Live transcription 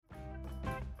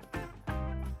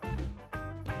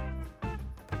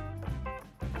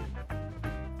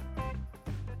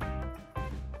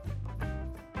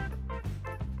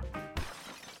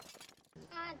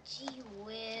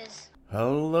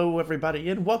Hello everybody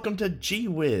and welcome to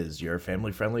Whiz, your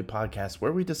family-friendly podcast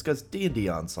where we discuss D&D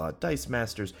Onslaught, Dice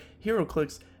Masters,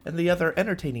 HeroClix, and the other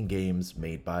entertaining games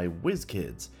made by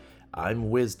WizKids. I'm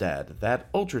WizDad, that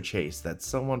ultra chase that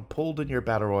someone pulled in your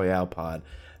Battle Royale pod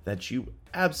that you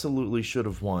absolutely should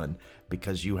have won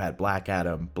because you had Black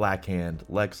Adam, Black Hand,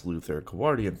 Lex Luthor,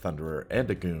 Kawardian Thunderer, and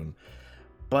a Goon,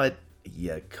 but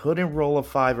you couldn't roll a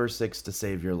 5 or 6 to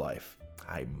save your life.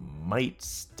 I might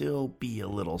still be a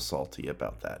little salty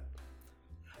about that.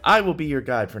 I will be your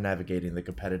guide for navigating the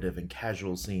competitive and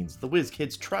casual scenes, the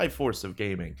WizKids Triforce of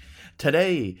gaming.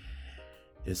 Today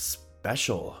is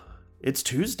special. It's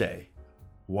Tuesday.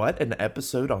 What, an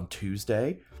episode on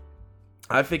Tuesday?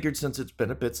 I figured since it's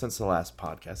been a bit since the last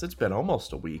podcast, it's been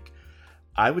almost a week,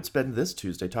 I would spend this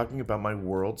Tuesday talking about my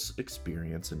Worlds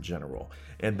experience in general.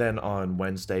 And then on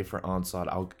Wednesday for Onslaught,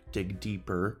 I'll dig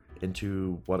deeper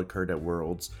into what occurred at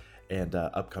Worlds and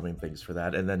upcoming things for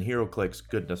that. And then HeroClix,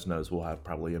 goodness knows, we'll have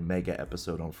probably a mega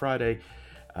episode on Friday.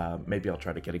 Maybe I'll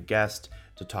try to get a guest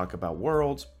to talk about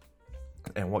Worlds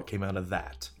and what came out of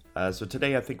that. So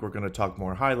today I think we're going to talk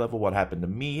more high level, what happened to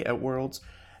me at Worlds.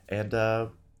 And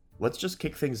let's just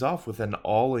kick things off with an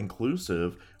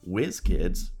all-inclusive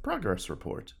WizKids progress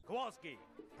report. Kowalski,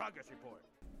 progress report.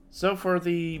 So for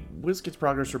the WizKids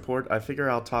progress report, I figure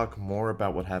I'll talk more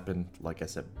about what happened, like I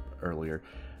said earlier,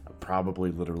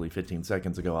 probably literally 15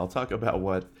 seconds ago. I'll talk about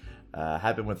what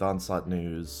happened with Onslaught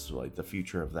News, like the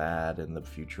future of that, and the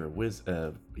future of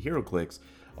HeroClix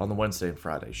on the Wednesday and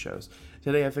Friday shows.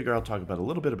 Today I figure I'll talk about a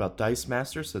little bit about Dice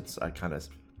Master, since I kind of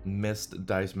missed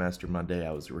Dice Master Monday.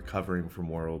 I was recovering from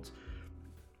Worlds.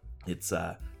 It's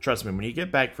trust me, when you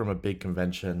get back from a big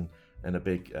convention and a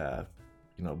big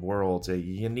Worlds,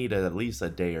 you need at least a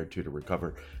day or two to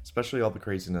recover, especially all the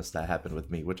craziness that happened with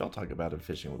me, which I'll talk about in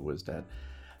Fishing with WizDad.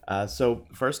 So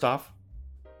first off,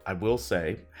 I will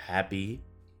say happy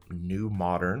new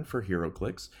modern for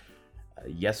HeroClix.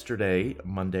 Yesterday,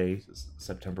 Monday,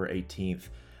 September 18th,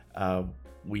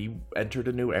 we entered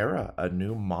a new era, a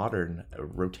new modern. A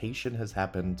rotation has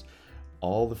happened.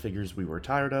 All the figures we were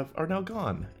tired of are now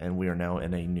gone, and we are now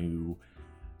in a new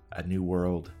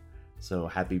world. So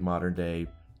happy modern day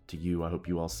to you. I hope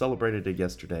you all celebrated it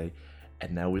yesterday,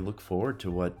 and now we look forward to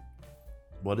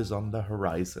what is on the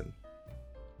horizon.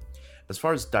 As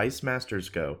far as Dice Masters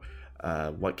go,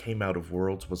 what came out of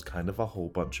Worlds was kind of a whole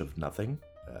bunch of nothing.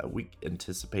 We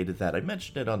anticipated that. I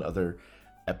mentioned it on other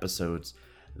episodes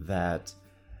that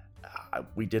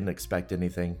we didn't expect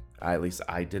anything. At least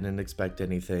I didn't expect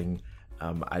anything.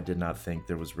 I did not think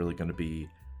there was really going to be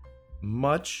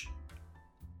much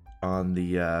on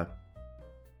the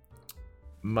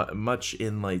much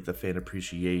in like the fan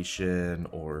appreciation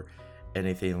or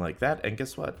anything like that. And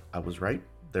guess what? I was right.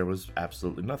 There was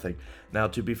absolutely nothing. Now,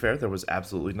 to be fair, there was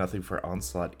absolutely nothing for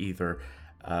Onslaught either.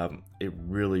 It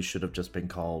really should have just been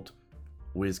called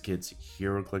WizKids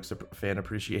HeroClix Fan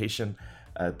Appreciation,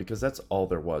 because that's all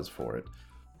there was for it.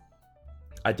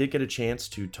 I did get a chance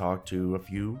to talk to a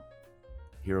few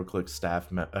WizKids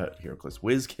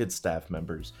staff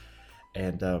members,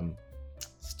 and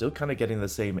still kind of getting the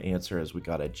same answer as we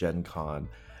got at Gen Con.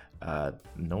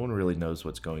 No one really knows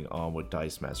what's going on with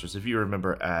Dice Masters. If you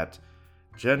remember at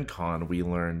Gen Con, we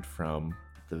learned from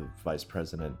the Vice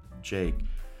President, Jake,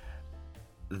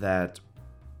 that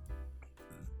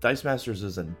Dice Masters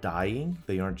isn't dying.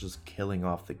 They aren't just killing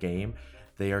off the game.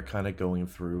 They are kind of going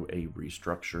through a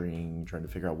restructuring, trying to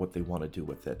figure out what they want to do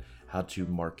with it, how to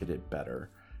market it better,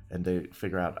 and they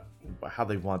figure out how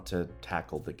they want to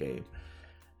tackle the game.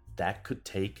 That could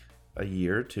take a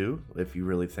year or two, if you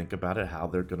really think about it, how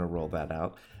they're going to roll that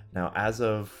out. Now, as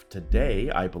of today,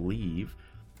 I believe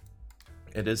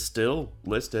it is still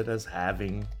listed as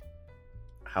having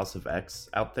House of X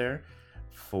out there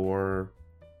for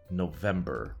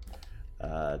November.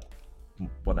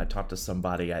 When I talked to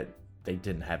somebody, they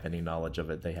didn't have any knowledge of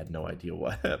it. They had no idea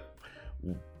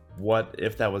what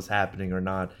if that was happening or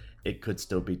not. It could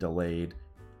still be delayed.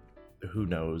 Who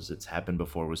knows? It's happened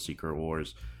before with Secret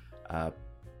Wars.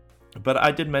 But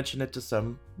I did mention it to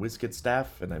some WizKids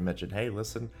staff, and I mentioned, hey,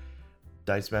 listen,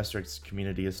 Dice Masters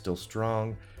community is still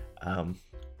strong.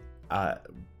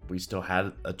 We still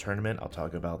had a tournament. I'll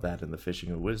talk about that in the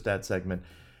Fishing with WizDad segment.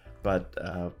 But,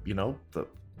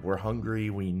 we're hungry.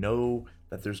 We know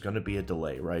that there's going to be a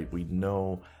delay, right? We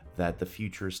know that the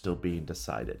future is still being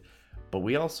decided. But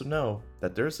we also know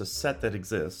that there's a set that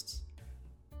exists.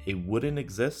 It wouldn't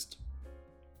exist.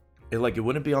 It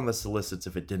wouldn't be on the solicits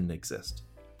if it didn't exist.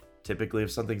 Typically,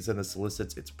 if something's in the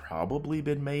solicits, it's probably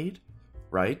been made,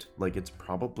 right? Like, it's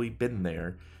probably been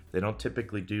there. They don't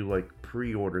typically do,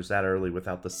 pre-orders that early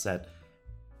without the set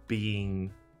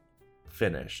being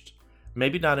finished.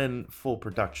 maybe not in full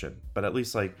production, but at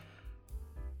least like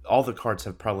all the cards,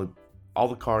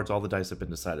 all the dice have been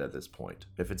decided at this point.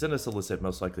 If it's in a solicit,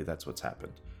 most likely that's what's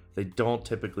happened. They don't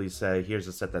typically say, here's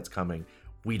a set that's coming,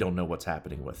 we don't know what's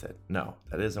happening with it. No,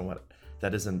 that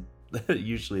isn't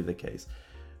usually the case.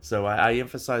 So I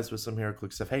emphasize with some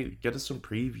HeroClix stuff, hey, get us some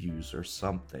previews or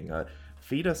something.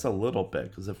 Feed us a little bit,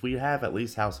 because if we have at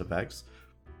least House of X,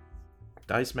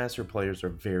 Dice Master players are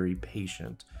very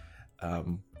patient.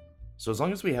 So as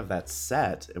long as we have that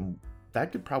set, and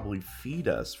that could probably feed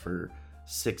us for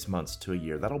 6 months to a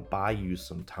year. That'll buy you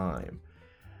some time.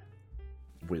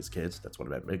 WizKids, that's what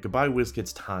I meant. It could buy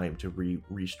WizKids time to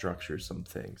restructure some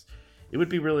things. It would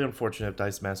be really unfortunate if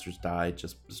Dice Masters died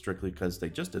just strictly because they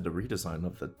just did a redesign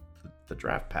of the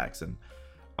draft packs, and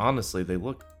honestly, they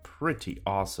look pretty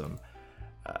awesome.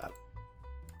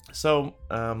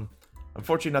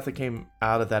 Unfortunately, nothing came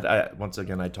out of that. Once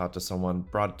again, I talked to someone,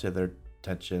 brought it to their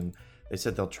attention. They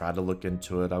said they'll try to look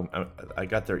into it. I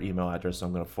got their email address, so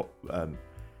I'm going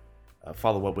to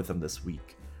follow up with them this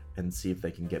week and see if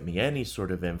they can get me any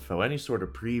sort of info, any sort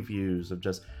of previews of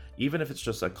just, even if it's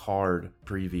just a card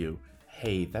preview.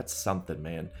 Hey, that's something,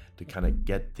 man, to kind of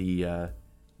get the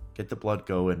blood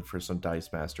going for some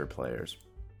Dice Master players.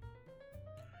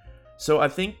 So I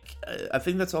think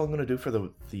that's all I'm going to do for the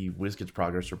WizKids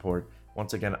progress report.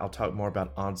 Once again, I'll talk more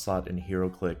about Onslaught and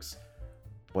HeroClix,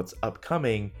 what's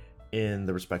upcoming in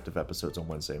the respective episodes on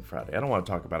Wednesday and Friday. I don't want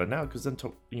to talk about it now because then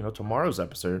tomorrow's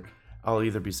episode I'll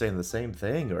either be saying the same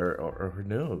thing or who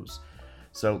knows.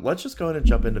 So let's just go ahead and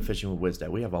jump into Fishing with WizDad.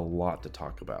 We have a lot to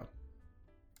talk about.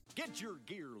 Get your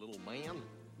gear, little man.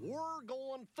 We're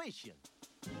going fishing.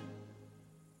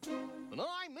 And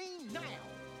I mean now.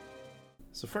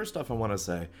 So first off, I want to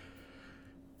say,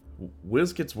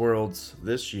 WizKids Worlds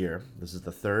this year, this is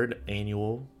the third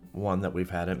annual one that we've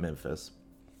had at Memphis,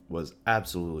 was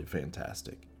absolutely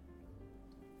fantastic.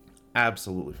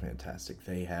 Absolutely fantastic.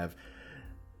 They have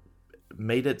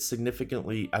made it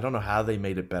significantly, I don't know how they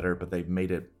made it better, but they've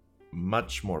made it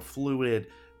much more fluid.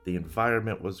 The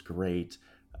environment was great.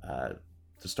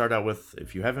 To start out with,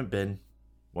 if you haven't been,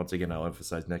 once again, I'll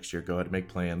emphasize next year, go ahead and make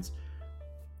plans.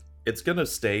 It's going to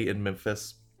stay in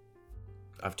Memphis.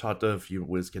 I've talked to a few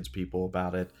WizKids people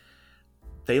about it.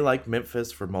 They like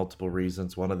Memphis for multiple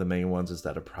reasons. One of the main ones is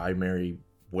that a primary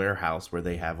warehouse where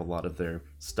they have a lot of their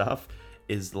stuff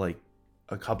is like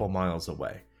a couple miles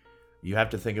away. You have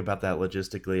to think about that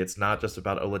logistically. It's not just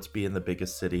about, let's be in the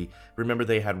biggest city. Remember,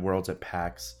 they had Worlds at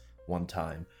PAX one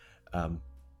time.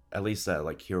 At least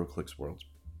like HeroClix Worlds.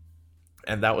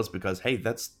 And that was because, hey,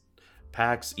 that's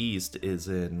PAX East is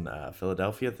in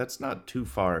Philadelphia. That's not too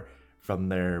far from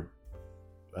their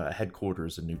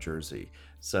headquarters in New Jersey.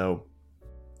 So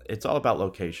it's all about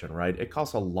location, right? It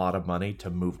costs a lot of money to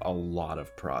move a lot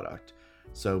of product.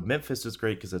 So Memphis is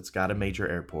great because it's got a major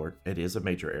airport. It is a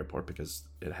major airport because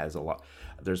it has a lot.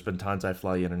 There's been times I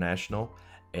fly international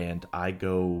and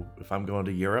if I'm going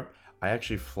to Europe, I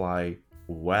actually fly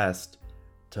west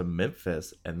to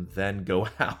Memphis and then go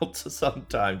out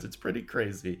sometimes. It's pretty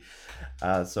crazy.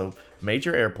 So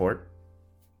major airport.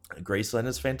 Graceland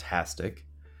is fantastic.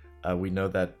 We know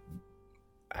that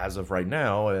as of right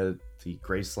now, the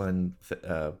Graceland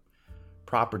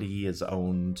property is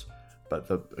owned, but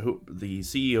the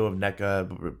CEO of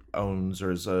NECA owns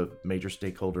or is a major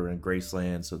stakeholder in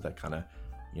Graceland, so that kind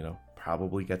of,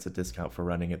 probably gets a discount for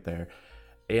running it there.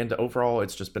 And overall,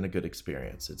 it's just been a good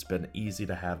experience. It's been easy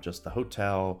to have just the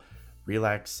hotel,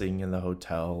 relaxing in the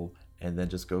hotel, and then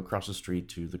just go across the street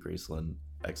to the Graceland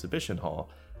exhibition hall.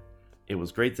 It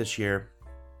was great this year.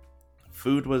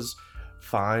 Food was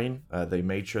fine. They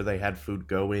made sure they had food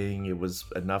going. It was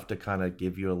enough to kind of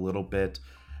give you a little bit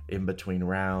in between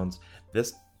rounds.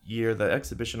 This year, the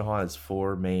exhibition hall has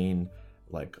 4 main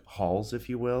halls, if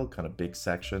you will, kind of big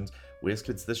sections.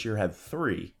 WizKids this year had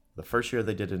 3. The first year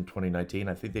they did in 2019,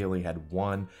 I think they only had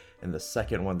 1, and the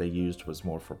second one they used was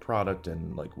more for product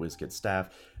and WizKids staff.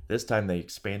 This time they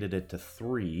expanded it to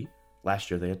 3.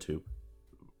 Last year they had 2.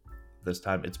 This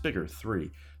time it's bigger, 3.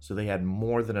 So they had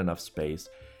more than enough space.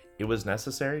 It was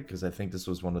necessary because I think this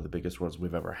was one of the biggest worlds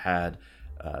we've ever had.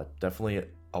 Definitely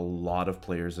a lot of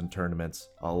players in tournaments,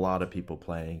 a lot of people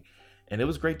playing, and it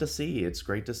was great to see. It's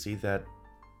great to see that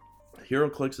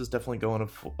HeroClix is definitely going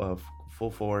of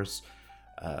full force.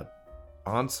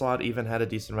 Onslaught even had a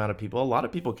decent amount of people. A lot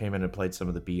of people came in and played some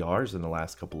of the BRs in the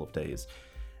last couple of days.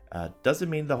 Doesn't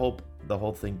mean the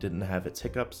whole thing didn't have its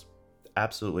hiccups.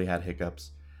 Absolutely had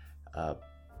hiccups.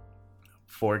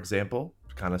 For example,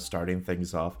 kind of starting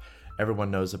things off,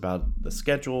 everyone knows about the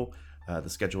schedule. The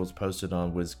schedule is posted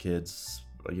on WizKids,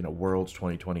 Worlds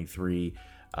 2023.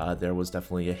 There was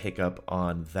definitely a hiccup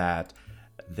on that.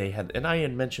 They had, and I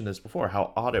had mentioned this before,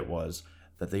 how odd it was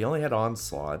that they only had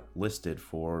Onslaught listed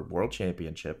for World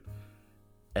Championship,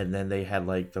 and then they had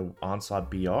like the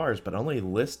Onslaught BRs, but only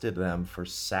listed them for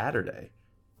Saturday.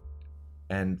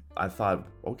 And I thought,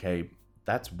 okay,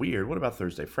 that's weird. What about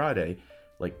Thursday, Friday?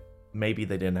 Like, maybe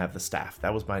they didn't have the staff.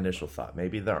 That was my initial thought.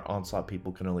 Maybe their Onslaught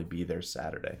people can only be there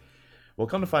Saturday. Well,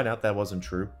 come to find out, that wasn't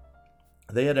true.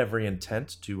 They had every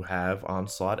intent to have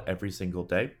Onslaught every single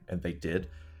day, and they did.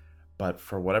 But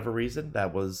for whatever reason,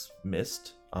 that was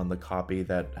missed on the copy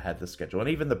that had the schedule. And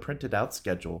even the printed out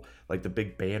schedule, like the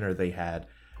big banner they had,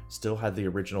 still had the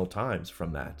original times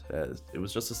from that. It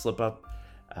was just a slip up.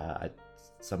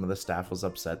 Some of the staff was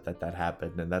upset that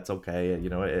happened, and that's okay. You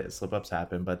know, slip ups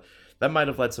happen, but that might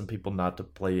have led some people not to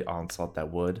play Onslaught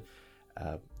that would.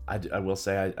 I will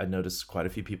say I noticed quite a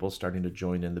few people starting to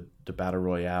join in the Battle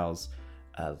Royales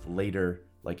later,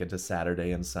 like into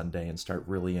Saturday and Sunday, and start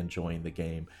really enjoying the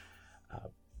game.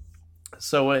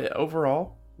 So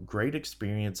overall, great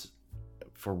experience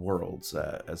for Worlds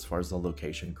as far as the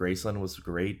location. Graceland was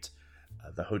great.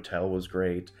 The hotel was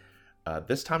great.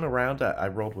 This time around, I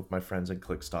rolled with my friends in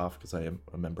Clickstuff because I am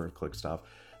a member of Clickstuff.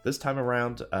 This time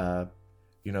around,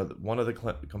 one of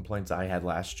the complaints I had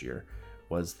last year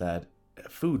was that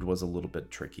food was a little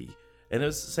bit tricky. And it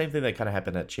was the same thing that kind of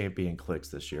happened at Champion Clicks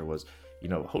this year was,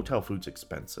 hotel food's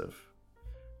expensive.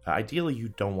 Ideally, you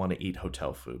don't want to eat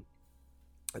hotel food.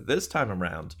 This time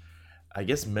around, I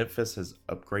guess Memphis has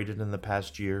upgraded in the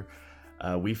past year.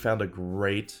 We found a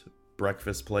great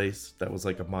breakfast place that was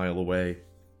like a mile away.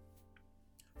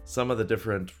 Some of the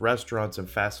different restaurants and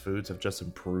fast foods have just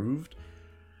improved.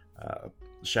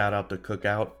 Shout out to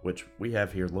Cookout, which we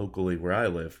have here locally where I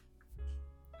live.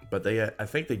 But I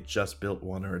think they just built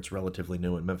one, or it's relatively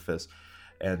new in Memphis.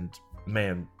 And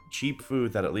man, cheap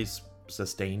food that at least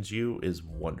sustains you is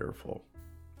wonderful.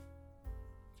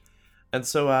 And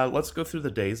so let's go through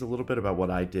the days, a little bit about what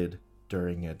I did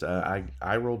during it.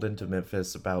 I rolled into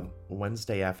Memphis about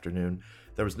Wednesday afternoon.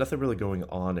 There was nothing really going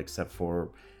on except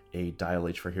for a Dial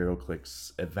H for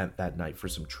HeroClix event that night for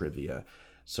some trivia.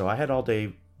 So I had all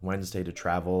day Wednesday to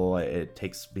travel. It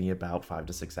takes me about 5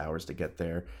 to 6 hours to get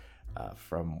there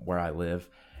from where I live.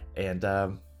 And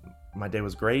my day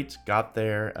was great. Got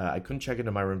there. I couldn't check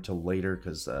into my room till later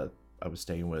because I was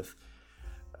staying with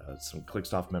some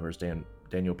Clickstuff members,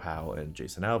 Daniel Powell and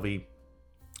Jason Alvey.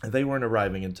 And they weren't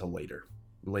arriving until later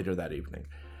that evening.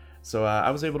 So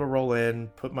I was able to roll in,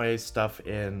 put my stuff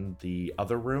in the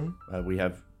other room. We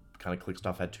have kind of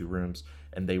Clickstuff had 2 rooms,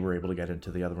 and they were able to get into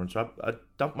the other room. So I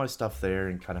dumped my stuff there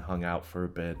and kind of hung out for a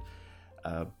bit.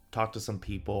 Talked to some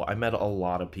people. I met a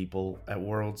lot of people at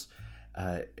Worlds.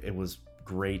 It was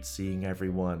great seeing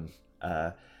everyone.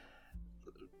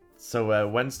 So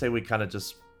Wednesday we kind of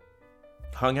just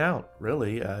hung out,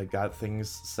 really. Got things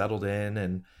settled in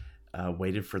and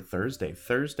waited for Thursday.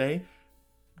 Thursday,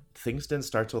 things didn't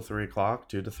start till 3 o'clock,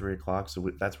 2 to 3 o'clock. So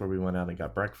that's where we went out and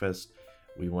got breakfast.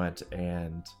 We went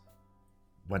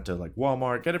to like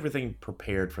Walmart, get everything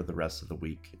prepared for the rest of the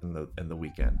week and the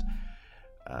weekend.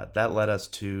 That led us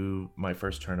to my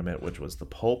first tournament, which was the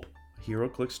Pulp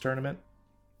HeroClix tournament.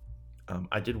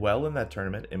 I did well in that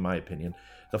tournament, in my opinion.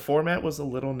 The format was a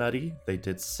little nutty. They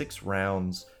did 6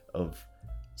 rounds of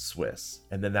Swiss,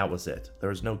 and then that was it. There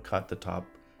was no cut to top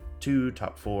 2,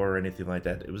 top 4, or anything like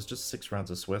that. It was just 6 rounds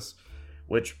of Swiss,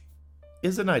 which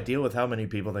isn't ideal with how many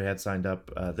people they had signed up.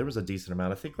 There was a decent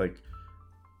amount. I think like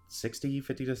 50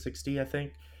 to 60, I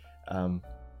think.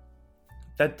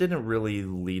 That didn't really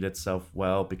lead itself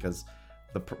well because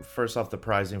first off, the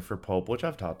pricing for Pulp, which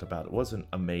I've talked about, it wasn't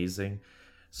amazing.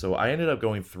 So I ended up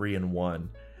going 3-1,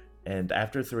 and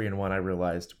after 3-1, I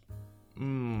realized,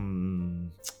 man,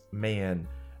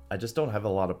 I just don't have a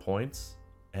lot of points.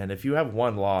 And if you have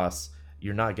 1 loss,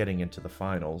 you're not getting into the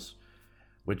finals,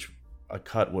 which a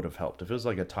cut would have helped. If it was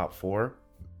like a top 4,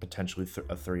 potentially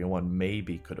a 3-1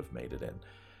 maybe could have made it in.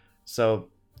 So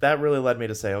that really led me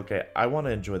to say, okay, I want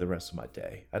to enjoy the rest of my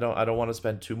day. I don't want to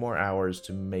spend 2 more hours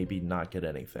to maybe not get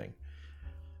anything.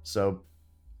 So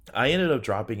I ended up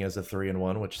dropping as a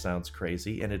 3-1, which sounds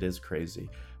crazy, and it is crazy.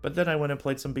 But then I went and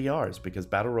played some BRs because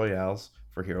Battle Royales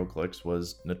for HeroClix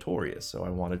was notorious. So I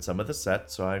wanted some of the set,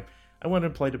 so I went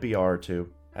and played a BR or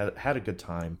 2, had a good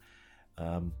time.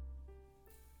 And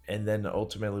then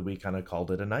ultimately we kind of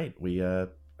called it a night.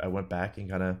 I went back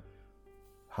and kind of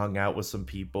hung out with some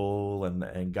people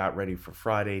and got ready for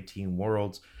Friday, Team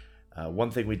Worlds.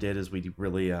 One thing we did is we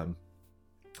really,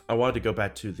 I wanted to go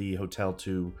back to the hotel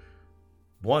to,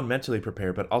 one, mentally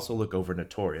prepare, but also look over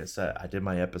Notorious. I did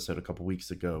my episode a couple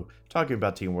weeks ago talking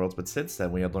about Team Worlds, but since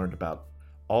then we had learned about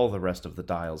all the rest of the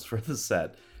dials for the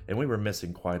set, and we were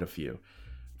missing quite a few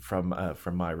from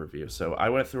my review. So I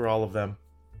went through all of them,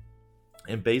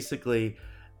 and basically,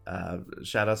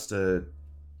 shout outs to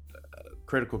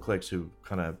Critical Clicks, who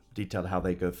kind of detailed how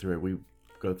they go through it. We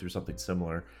go through something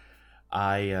similar.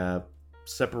 I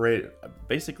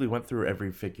basically went through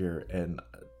every figure and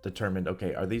determined,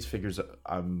 okay, are these figures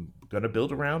I'm going to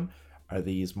build around? Are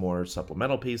these more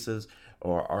supplemental pieces?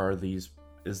 Or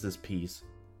is this piece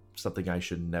something I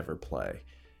should never play?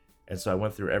 And so I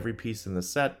went through every piece in the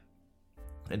set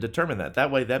and determined that.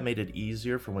 That way, that made it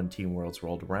easier for when Team Worlds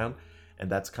rolled around. And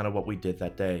that's kind of what we did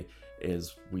that day,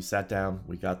 is we sat down,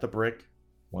 we got the brick.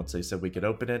 Once they said we could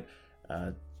open it,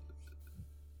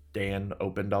 Dan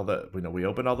opened we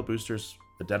opened all the boosters,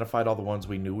 identified all the ones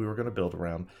we knew we were going to build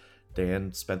around.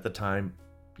 Dan spent the time,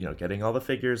 getting all the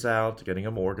figures out, getting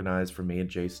them organized for me and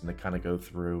Jason to kind of go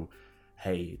through,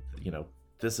 hey,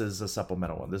 this is a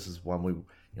supplemental one. This is one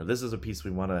this is a piece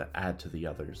we want to add to the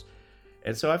others.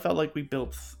 And so I felt like we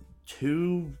built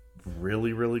two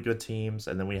really, really good teams.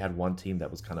 And then we had one team that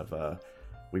was kind of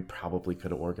we probably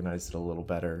could have organized it a little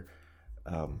better.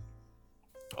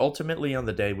 Ultimately on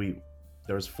the day,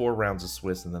 there was 4 rounds of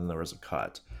Swiss, and then there was a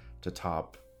cut to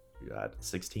top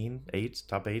 16, 8,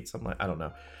 top 8, something like, I don't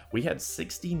know. We had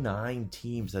 69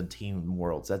 teams in Team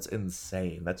Worlds. That's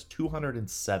insane. That's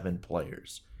 207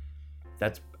 players.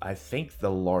 That's, I think,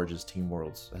 the largest Team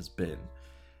Worlds has been.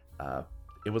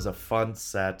 It was a fun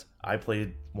set. I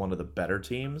played one of the better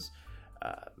teams.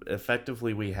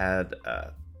 Effectively, we had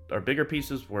our bigger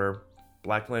pieces were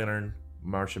Black Lantern,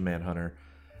 Martian Manhunter.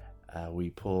 We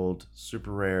pulled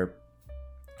super rare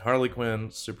Harley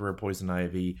Quinn, super rare Poison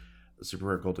Ivy, super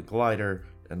rare Golden Glider,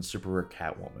 and super rare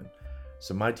Catwoman.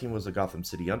 So my team was a Gotham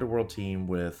City Underworld team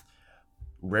with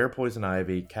rare Poison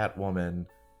Ivy, Catwoman,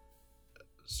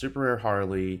 super rare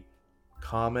Harley,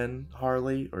 common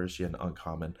Harley, or is she an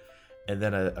uncommon, and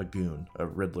then a goon, a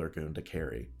Riddler goon to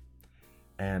carry.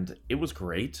 And it was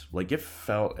great. Like, it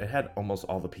had almost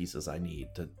all the pieces I need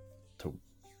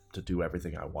to do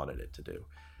everything I wanted it to do.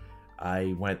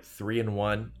 I went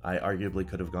 3-1. I arguably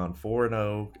could have gone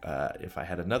 4-0 if I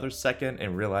had another second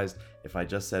and realized if I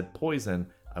just said poison,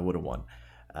 I would have won.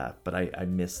 But I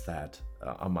missed that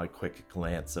on my quick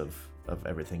glance of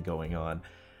everything going on.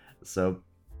 So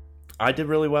I did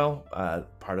really well.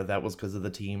 Part of that was because of the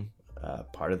team.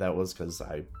 Part of that was because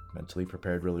I mentally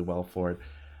prepared really well for it.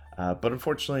 But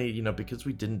unfortunately, because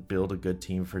we didn't build a good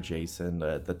team for Jason,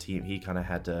 the team, he kind of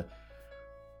had to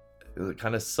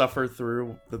suffer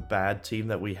through the bad team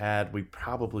that we had. We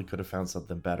probably could have found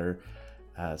something better.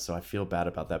 So I feel bad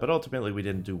about that. But ultimately, we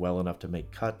didn't do well enough to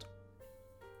make cut.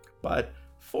 But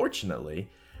fortunately,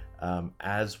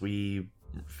 as we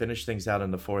finished things out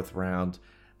in the 4th round,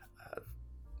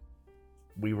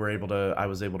 I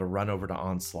was able to run over to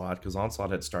Onslaught, because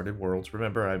Onslaught had started Worlds.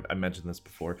 Remember, I mentioned this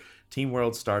before. Team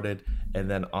Worlds started, and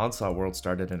then Onslaught Worlds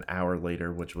started an hour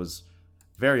later, which was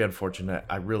very unfortunate.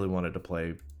 I really wanted to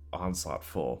play Onslaught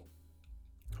full.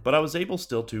 But I was able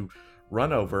still to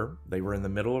run over. They were in the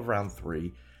middle of round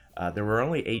 3. There were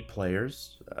only 8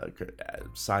 players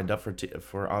signed up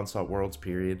for Onslaught Worlds,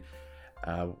 period.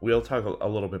 We'll talk a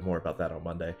little bit more about that on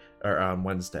Monday, or on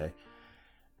Wednesday.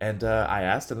 And I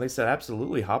asked, and they said,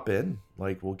 absolutely, hop in.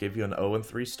 Like, we'll give you an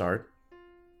 0-3 start,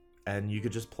 and you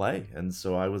could just play. And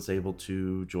so I was able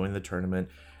to join the tournament.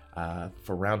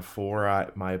 For round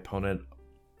 4, my opponent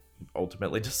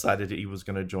ultimately decided he was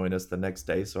going to join us the next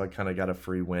day, so I kind of got a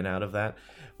free win out of that.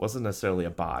 It wasn't necessarily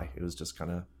a bye. It was just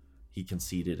kind of, he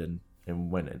conceded and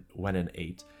went in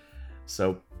 8.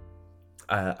 So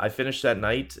I finished that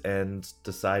night and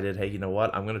decided, hey, you know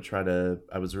what? I'm going to try to...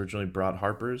 I was originally brought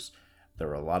Harper's. There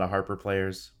were a lot of Harper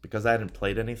players. Because I hadn't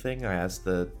played anything, I asked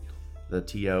the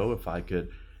TO if I could,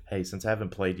 hey, since I haven't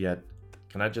played yet,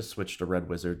 can I just switch to Red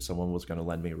Wizards? Someone was going to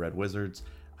lend me Red Wizards.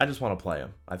 I just want to play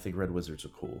them. I think Red Wizards are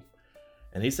cool.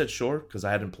 And he said, sure, because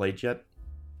I hadn't played yet.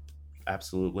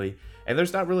 Absolutely. And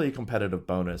there's not really a competitive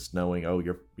bonus knowing, oh,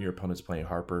 your opponent's playing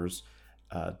Harper's.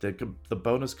 The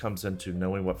bonus comes into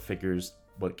knowing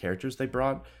what characters they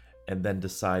brought, and then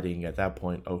deciding at that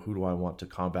point, oh, who do I want to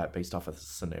combat based off of the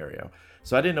scenario?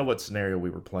 So I didn't know what scenario we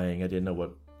were playing. I didn't know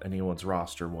what anyone's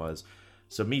roster was.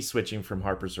 So me switching from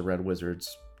Harper's to Red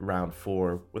Wizards round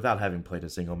 4 without having played a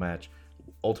single match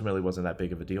ultimately wasn't that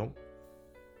big of a deal.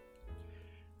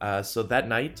 So that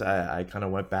night, I kind of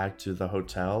went back to the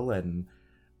hotel and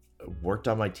worked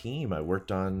on my team. I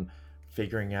worked on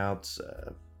figuring out...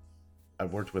 I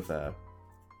worked with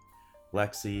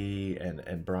Lexi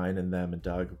and Brian and them and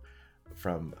Doug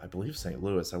from, I believe, St.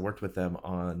 Louis. I worked with them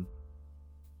on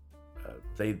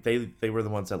they were the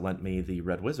ones that lent me the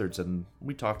Red Wizards, and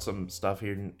we talked some stuff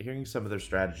here, hearing some of their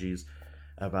strategies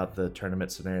about the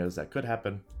tournament scenarios that could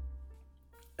happen.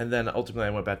 And then ultimately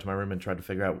I went back to my room and tried to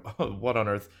figure out what on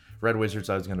earth Red Wizards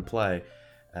I was going to play.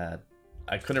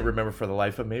 I couldn't remember for the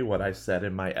life of me what I said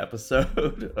in my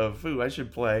episode of who I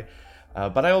should play.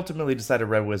 But I ultimately decided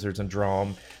Red Wizards and draw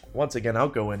them. Once again, I'll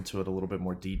go into it a little bit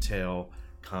more detail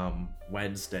come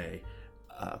Wednesday.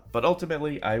 But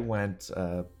ultimately, I went,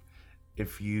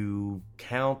 if you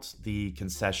count the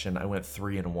concession, I went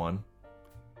 3-1.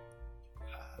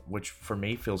 Which for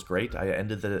me feels great. I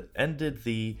ended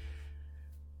the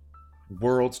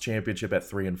Worlds Championship at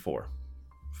 3-4.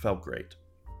 Felt great.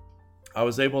 I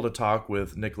was able to talk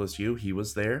with Nicholas Yu. He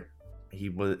was there.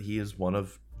 He is one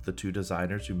of the 2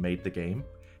 designers who made the game.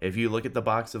 If you look at the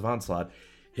box of Onslaught,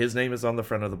 his name is on the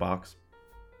front of the box.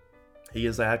 He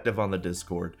is active on the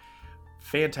Discord.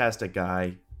 Fantastic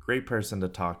guy. Great person to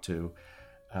talk to.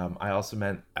 I also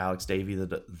met Alex Davey,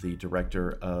 the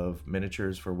director of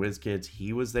miniatures for WizKids.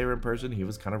 He was there in person. He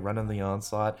was kind of running the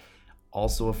Onslaught.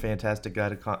 Also a fantastic guy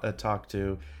to talk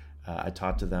to. I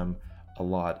talked to them a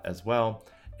lot as well.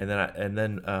 And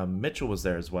then Mitchell was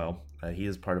there as well. He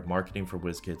is part of marketing for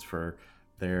WizKids for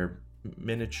their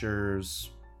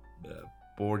miniatures,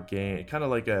 board game, kind of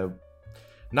like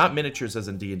not miniatures as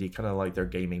in D&D, kind of like their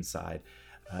gaming side.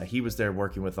 He was there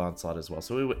working with Onslaught as well.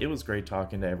 So it was great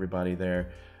talking to everybody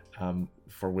there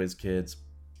for WizKids.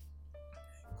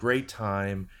 Great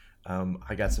time.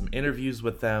 I got some interviews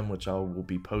with them, which I will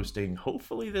be posting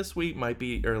hopefully this week, might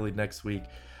be early next week.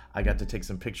 I got to take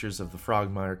some pictures of the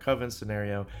Frogmire Coven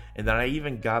scenario, and then I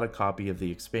even got a copy of the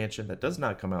expansion that does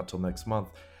not come out till next month.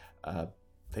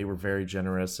 They were very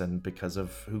generous, and because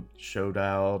of who showed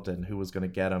out and who was going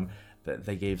to get them,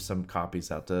 they gave some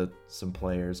copies out to some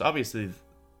players. Obviously,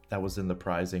 that was in the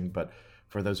prizing, but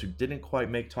for those who didn't quite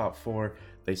make top 4,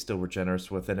 they still were generous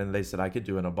with it, and they said I could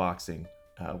do an unboxing,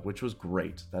 which was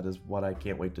great. That is what I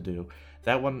can't wait to do.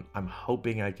 That one, I'm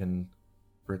hoping I can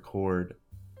record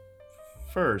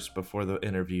first before the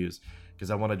interviews,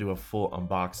 because I want to do a full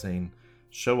unboxing,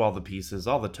 show all the pieces,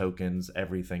 all the tokens,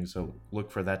 everything. So look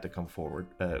for that to come forward.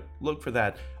 Look for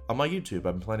that on my YouTube.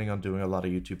 I'm planning on doing a lot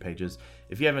of YouTube pages.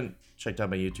 If you haven't checked out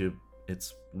my YouTube,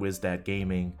 it's WizDad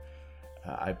Gaming.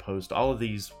 I post all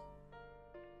these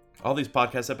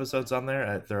podcast episodes on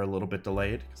there. They're a little bit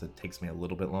delayed because it takes me a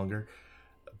little bit longer,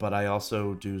 but I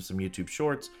also do some YouTube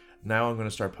shorts. Now I'm going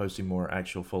to start posting more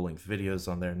actual full-length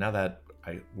videos on there now that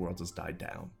Worlds has died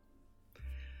down.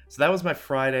 So that was my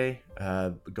Friday.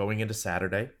 Going into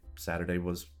Saturday. Saturday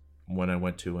was when I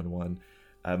went 2-1.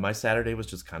 My Saturday was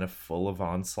just kind of full of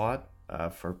Onslaught.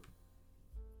 For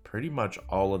pretty much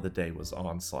all of the day was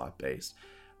Onslaught based.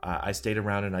 I stayed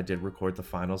around and I did record the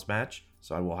finals match,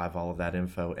 so I will have all of that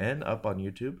info and up on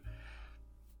YouTube.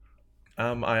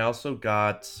 I also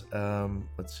got,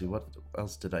 let's see, what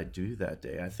else did I do that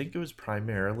day? I think it was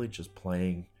primarily just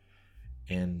playing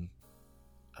in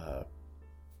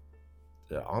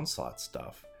the Onslaught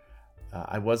stuff.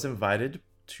 I was invited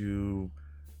to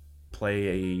play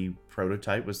a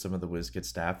prototype with some of the WizKids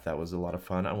staff. That was a lot of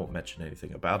fun. I won't mention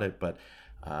anything about it, but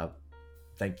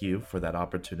thank you for that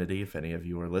opportunity. If any of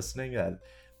you are listening,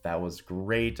 that was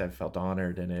great. I felt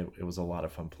honored, and it was a lot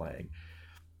of fun playing.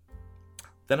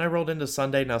 Then I rolled into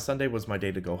Sunday. Now, Sunday was my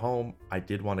day to go home. I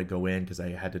did want to go in because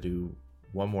I had to do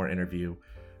one more interview,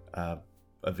 a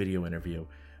video interview,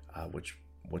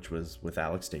 which was with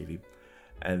Alex Davey.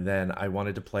 And then I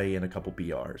wanted to play in a couple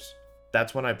BRs.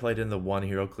 That's when I played in the one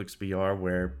HeroClix BR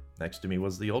where next to me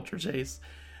was the Ultra Chase.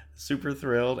 Super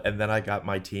thrilled. And then I got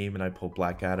my team and I pulled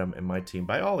Black Adam, and my team,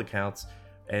 by all accounts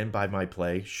and by my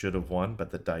play, should have won,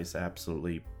 but the dice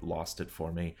absolutely lost it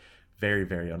for me. Very,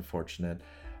 very unfortunate.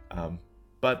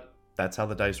 But that's how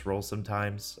the dice roll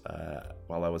sometimes.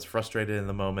 While I was frustrated in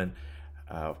the moment,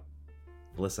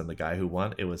 listen, the guy who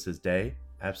won, it was his day.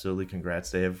 Absolutely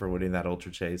congrats to him for winning that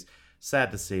Ultra Chase.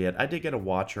 Sad to see it. I did get a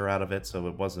watcher out of it, so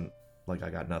it wasn't like I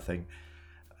got nothing.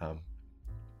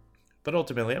 But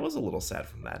ultimately, I was a little sad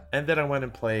from that. And then I went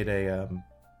and played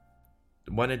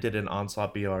went and did an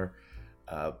Onslaught BR,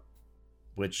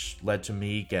 which led to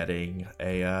me getting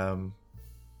a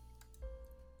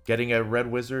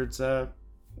Red Wizards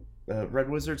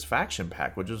faction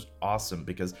pack, which is awesome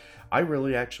because I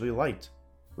really actually liked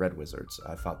Red Wizards.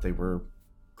 I thought they were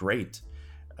great.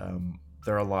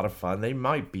 They're a lot of fun. They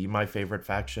might be my favorite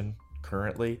faction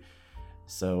currently.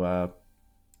 So,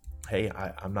 hey,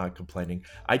 I'm not complaining.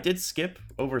 I did skip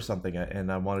over something,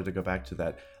 and I wanted to go back to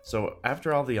that. So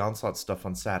after all the Onslaught stuff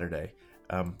on Saturday,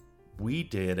 we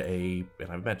did and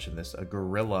I've mentioned this, a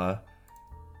guerrilla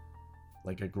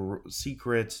like a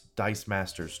secret Dice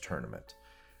Masters tournament.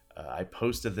 I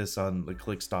posted this on the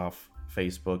Clickstuff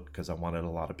Facebook because I wanted a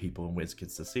lot of people in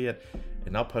WizKids to see it,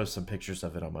 and I'll post some pictures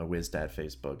of it on my WizDad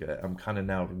Facebook. I'm kind of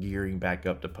now gearing back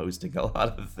up to posting a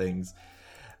lot of things,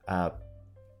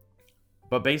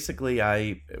 but basically,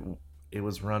 it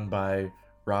was run by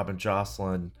Rob and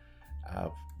Jocelyn.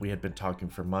 We had been talking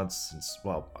for months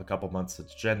a couple months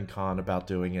since Gen Con about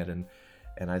doing it, and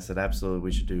I said absolutely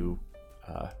we should do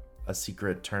a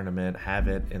secret tournament, have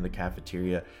it in the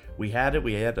cafeteria. We had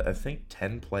I think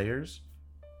 10 players.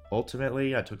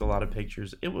 Ultimately, I took a lot of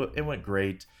pictures. It went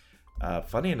great.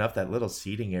 Funny enough, that little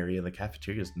seating area in the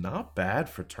cafeteria is not bad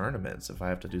for tournaments, if I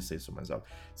have to do say so myself.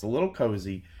 It's a little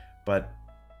cozy, but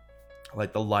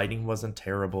like the lighting wasn't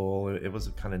terrible. It was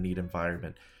a kind of neat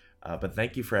environment. But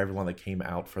thank you for everyone that came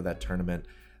out for that tournament.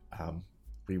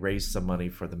 We raised some money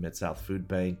for the Mid-South Food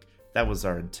Bank. That was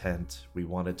our intent. We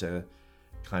wanted to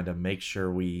kind of make sure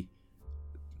we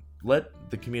let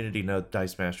the community know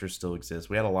Dice Masters still exists.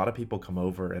 We had a lot of people come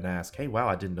over and ask, hey, wow,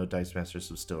 I didn't know Dice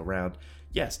Masters was still around.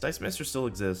 Yes, Dice Masters still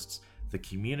exists. The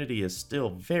community is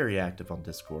still very active on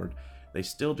Discord. They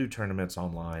still do tournaments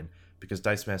online because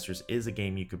Dice Masters is a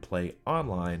game you could play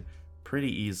online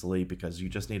pretty easily because you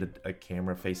just need a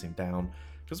camera facing down.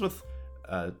 Because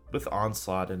with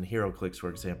Onslaught and HeroClix, for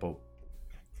example,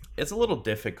 it's a little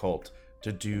difficult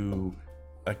to do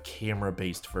a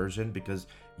camera-based version because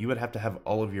you would have to have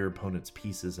all of your opponent's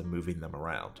pieces and moving them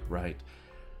around, right?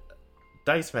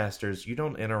 Dice Masters, you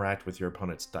don't interact with your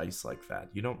opponent's dice like that.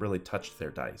 You don't really touch their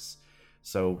dice.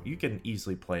 So you can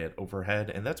easily play it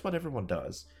overhead, and that's what everyone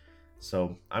does.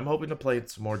 So I'm hoping to play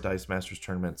some more Dice Masters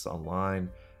tournaments online.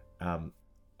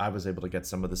 I was able to get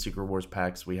some of the Secret Wars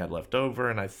packs we had left over,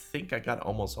 and I think I got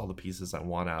almost all the pieces I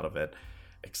want out of it,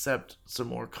 except some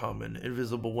more common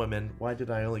Invisible Women. Why did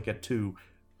I only get 2?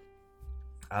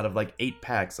 Out of like 8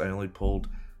 packs, I only pulled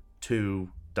 2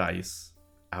 dice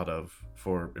out of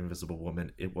for Invisible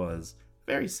Woman. It was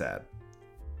very sad.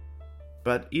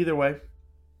 But either way,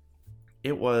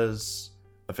 it was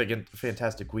a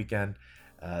fantastic weekend.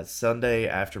 Sunday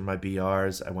after my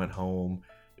BRs, I went home.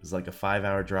 It was like a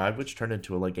 5-hour drive, which turned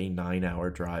into a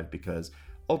 9-hour drive because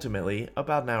ultimately,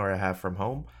 about an hour and a half from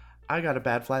home, I got a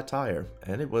bad flat tire.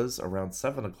 And it was around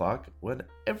 7 o'clock when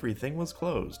everything was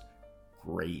closed.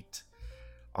 Great.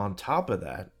 On top of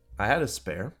that, I had a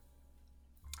spare,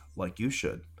 like you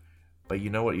should. But you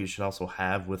know what you should also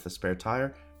have with a spare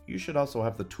tire? You should also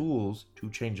have the tools to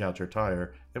change out your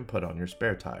tire and put on your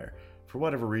spare tire. For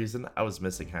whatever reason, I was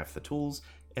missing half the tools,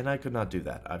 and I could not do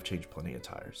that. I've changed plenty of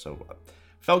tires, so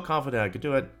felt confident I could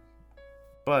do it.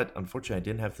 But unfortunately, I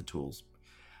didn't have the tools.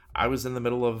 I was in the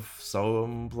middle of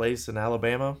some place in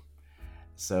Alabama,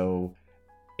 so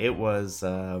it was...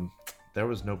 there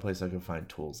was no place I could find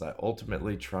tools. I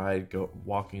ultimately tried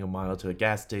walking a mile to a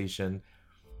gas station.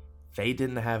 They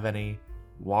didn't have any.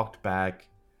 Walked back.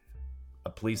 A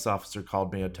police officer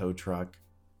called me a tow truck.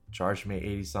 Charged me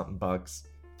 80-something bucks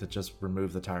to just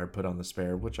remove the tire, put on the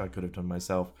spare, which I could have done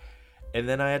myself. And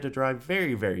then I had to drive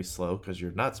very, very slow because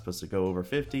you're not supposed to go over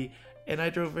 50. And I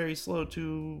drove very slow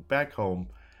back home,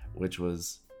 which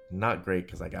was not great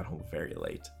because I got home very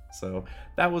late. So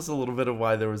that was a little bit of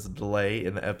why there was a delay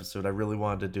in the episode. I really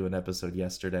wanted to do an episode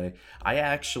yesterday. I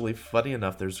actually, funny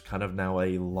enough, there's kind of now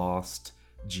a lost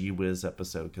G-Wiz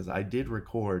episode because I did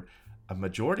record a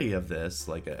majority of this,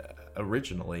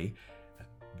 originally,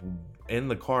 in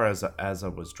the car as I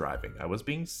was driving. I was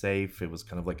being safe. It was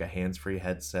kind of like a hands-free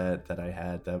headset that I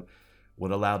had that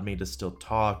would allow me to still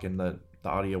talk, and the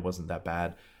audio wasn't that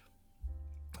bad.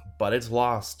 But it's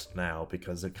lost now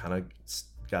because it kind of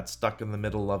got stuck in the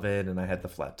middle of it, and I had the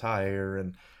flat tire,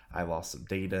 and I lost some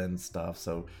data and stuff.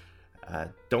 So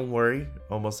don't worry,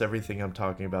 almost everything I'm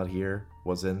talking about here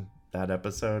was in that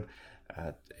episode.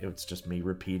 It's just me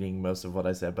repeating most of what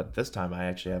I said, but this time I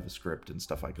actually have a script and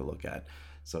stuff I could look at,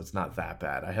 so it's not that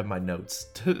bad. I have my notes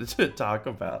to talk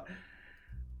about.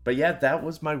 But yeah, that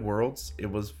was my Worlds.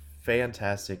 It was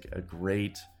fantastic, a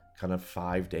great kind of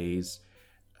 5 days.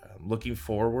 Looking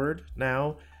forward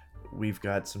now, we've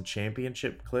got some champion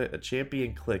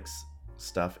clicks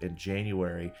stuff in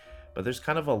January, but there's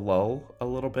kind of a lull a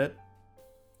little bit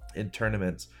in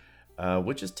tournaments,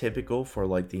 which is typical for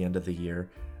the end of the year.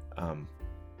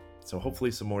 So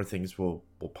hopefully some more things will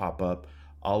pop up.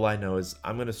 All I know is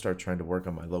I'm going to start trying to work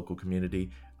on my local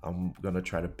community. I'm going to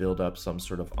try to build up some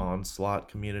sort of Onslaught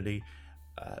community,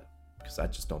 because I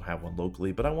just don't have one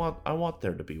locally, but I want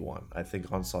there to be one. I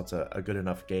think Onslaught's a good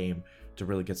enough game to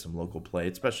really get some local play,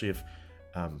 especially if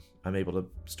I'm able to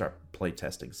start play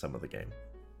testing some of the game.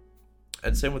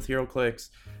 And same with HeroClix.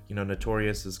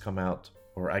 Notorious has come out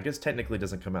or I guess technically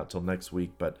doesn't come out till next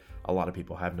week, but a lot of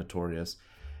people have Notorious,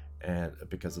 and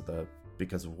because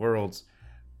of Worlds,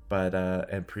 but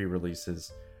and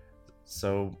pre-releases.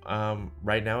 So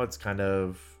right now it's kind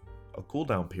of a cool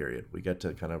down period. We get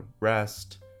to kind of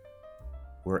rest.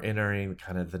 We're entering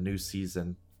kind of the new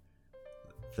season,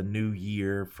 the new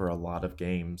year for a lot of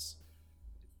games.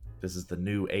 This is the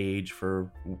new age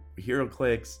for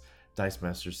HeroClix. Dice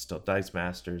Masters still Dice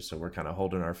Masters, so we're kind of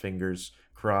holding our fingers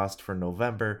crossed for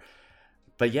November.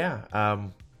 But yeah,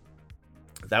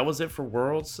 that was it for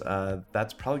Worlds.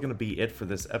 That's probably going to be it for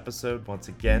this episode. Once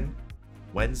again,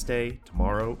 Wednesday,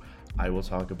 tomorrow, I will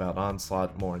talk about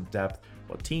Onslaught more in depth,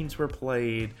 what teams were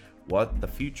played, what the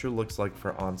future looks like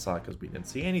for Onslaught, because we didn't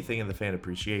see anything in the fan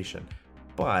appreciation.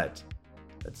 But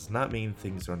that does not mean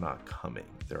things are not coming.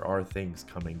 There are things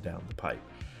coming down the pipe.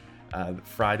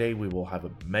 Friday, we will have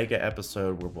a mega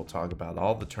episode where we'll talk about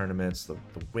all the tournaments, the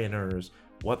winners,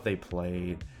 what they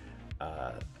played,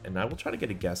 and I will try to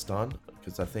get a guest on,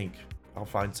 because I think I'll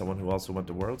find someone who also went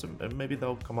to Worlds, and maybe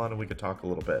they'll come on and we could talk a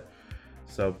little bit.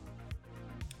 So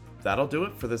that'll do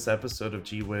it for this episode of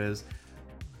GWiz.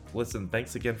 Listen,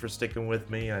 thanks again for sticking with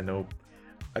me. I know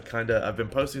I've been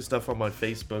posting stuff on my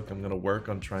Facebook. I'm going to work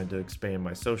on trying to expand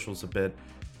my socials a bit,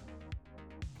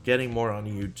 getting more on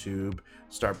YouTube,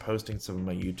 start posting some of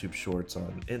my YouTube shorts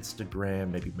on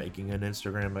Instagram, maybe making an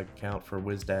Instagram account for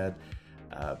WizDad.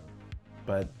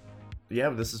 But yeah,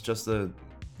 this is just the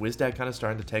WizDad kind of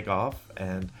starting to take off,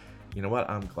 and you know what?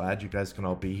 I'm glad you guys can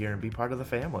all be here and be part of the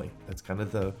family. That's kind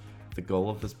of the goal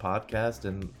of this podcast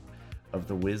and of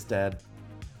the WizDad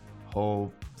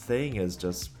whole thing, is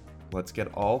just let's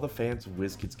get all the fans of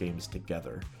WizKids games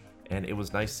together. And it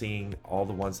was nice seeing all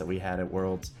the ones that we had at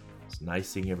Worlds. It's nice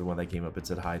seeing everyone that came up and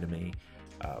said hi to me,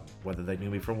 whether they knew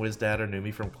me from WizDad or knew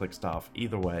me from Clickstuff.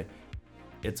 Either way,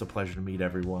 it's a pleasure to meet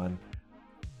everyone.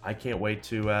 I can't wait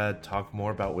to talk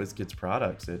more about WizKids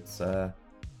products. It's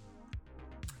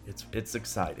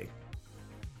exciting.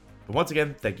 But once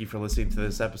again, thank you for listening to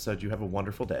this episode. You have a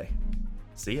wonderful day.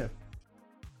 See ya.